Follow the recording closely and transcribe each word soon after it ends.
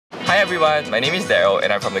Hi everyone, my name is Daryl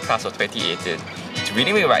and I'm from the class of 2018. It's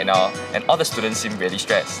reading week right now and all the students seem really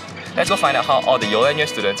stressed. Let's go find out how all the Yale-NUS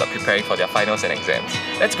students are preparing for their finals and exams.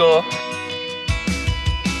 Let's go!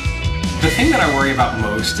 The thing that I worry about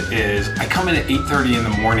most is I come in at 8:30 in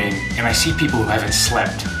the morning and I see people who haven't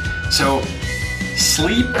slept. So,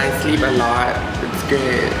 sleep? I sleep a lot. It's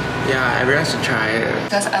good. Yeah, everyone should try it.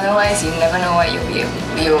 Because otherwise you never know what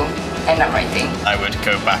you'll end up writing. I would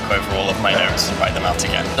go back over all of my notes and write them out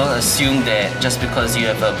again. Don't assume that just because you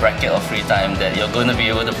have a bracket of free time that you're going to be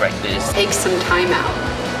able to practice. Take some time out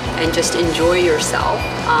and just enjoy yourself,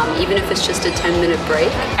 even if it's just a 10-minute break.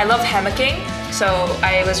 I love hammocking, so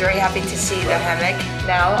I was very happy to see the hammock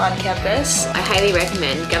now on campus. I highly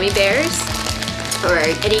recommend gummy bears or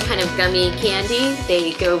any kind of gummy candy.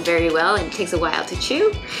 They go very well and it takes a while to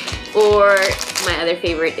chew. Or my other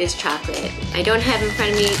favorite is chocolate. I don't have in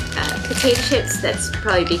front of me potato chips. That's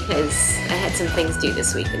probably because I had some things due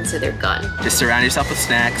this week and so they're gone. Just surround yourself with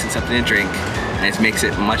snacks and something to drink, and it makes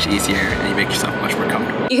it much easier and you make yourself much more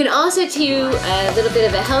comfortable. You can also do a little bit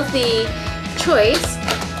of a healthy choice,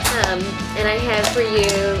 and I have for you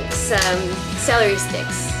some celery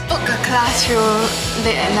sticks. Book a classroom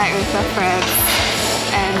late at night with my friends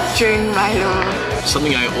and drink Milo.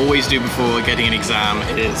 Something I always do before getting an exam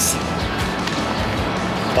is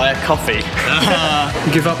buy a coffee.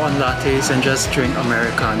 Give up on lattes and just drink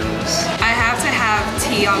Americanos. I have to have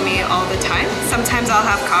tea on me all the time. Sometimes I'll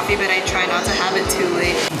have coffee, but I try not to have it too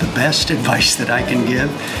late. The best advice that I can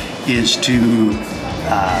give is to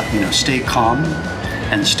stay calm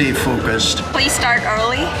and stay focused. Please start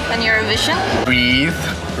early on your revision. Breathe,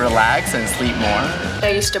 relax, and sleep more.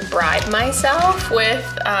 I used to bribe myself with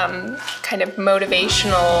kind of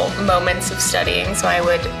motivational moments of studying, so I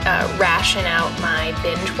would ration out my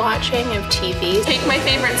binge watching of TV. Take my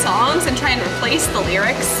favorite songs and try and replace the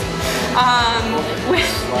lyrics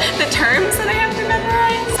with the terms that I have to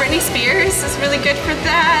memorize. Britney Spears is really good for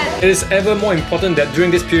that. It is ever more important that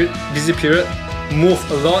during this busy period, move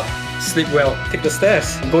a lot, sleep well. Take the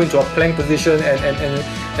stairs, go into a plank position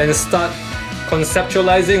and start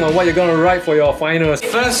conceptualizing on what you're going to write for your finals.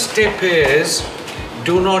 First tip is,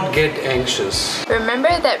 do not get anxious. Remember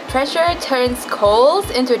that pressure turns coals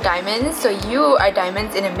into diamonds, so you are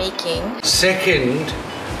diamonds in the making. Second,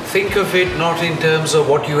 think of it not in terms of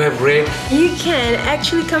what you have read. You can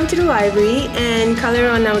actually come to the library and color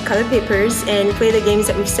on our color papers and play the games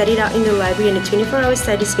that we've studied out in the library in the 24-hour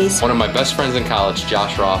study space. One of my best friends in college,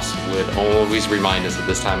 Josh Ross, would always remind us at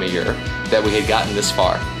this time of year that we had gotten this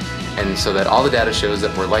far. And so that all the data shows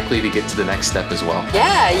that we're likely to get to the next step as well.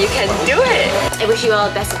 Yeah, you can do it! I wish you all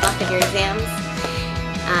the best of luck in your exams.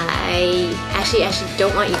 I actually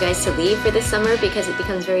don't want you guys to leave for this summer because it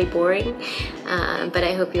becomes very boring, but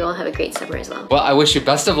I hope you all have a great summer as well. Well, I wish you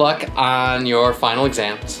best of luck on your final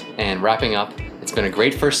exams and wrapping up. It's been a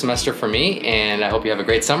great first semester for me, and I hope you have a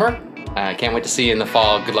great summer. I can't wait to see you in the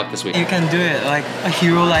fall. Good luck this week. You can do it, like a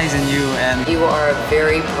hero lies in you. And You are a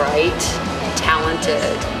very bright,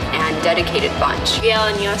 talented, and dedicated bunch.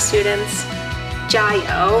 Yale-NUS students,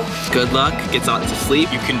 jayo. Good luck, get out to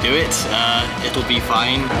sleep. You can do it. It'll be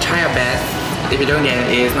fine. Try your best. If you don't get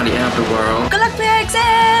it, it's not the end of the world. Good luck for your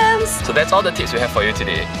exams! So that's all the tips we have for you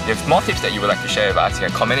today. If you have more tips that you would like to share with us, you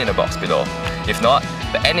can comment in the box below. If not,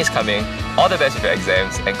 the end is coming. All the best with your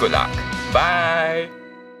exams and good luck. Bye!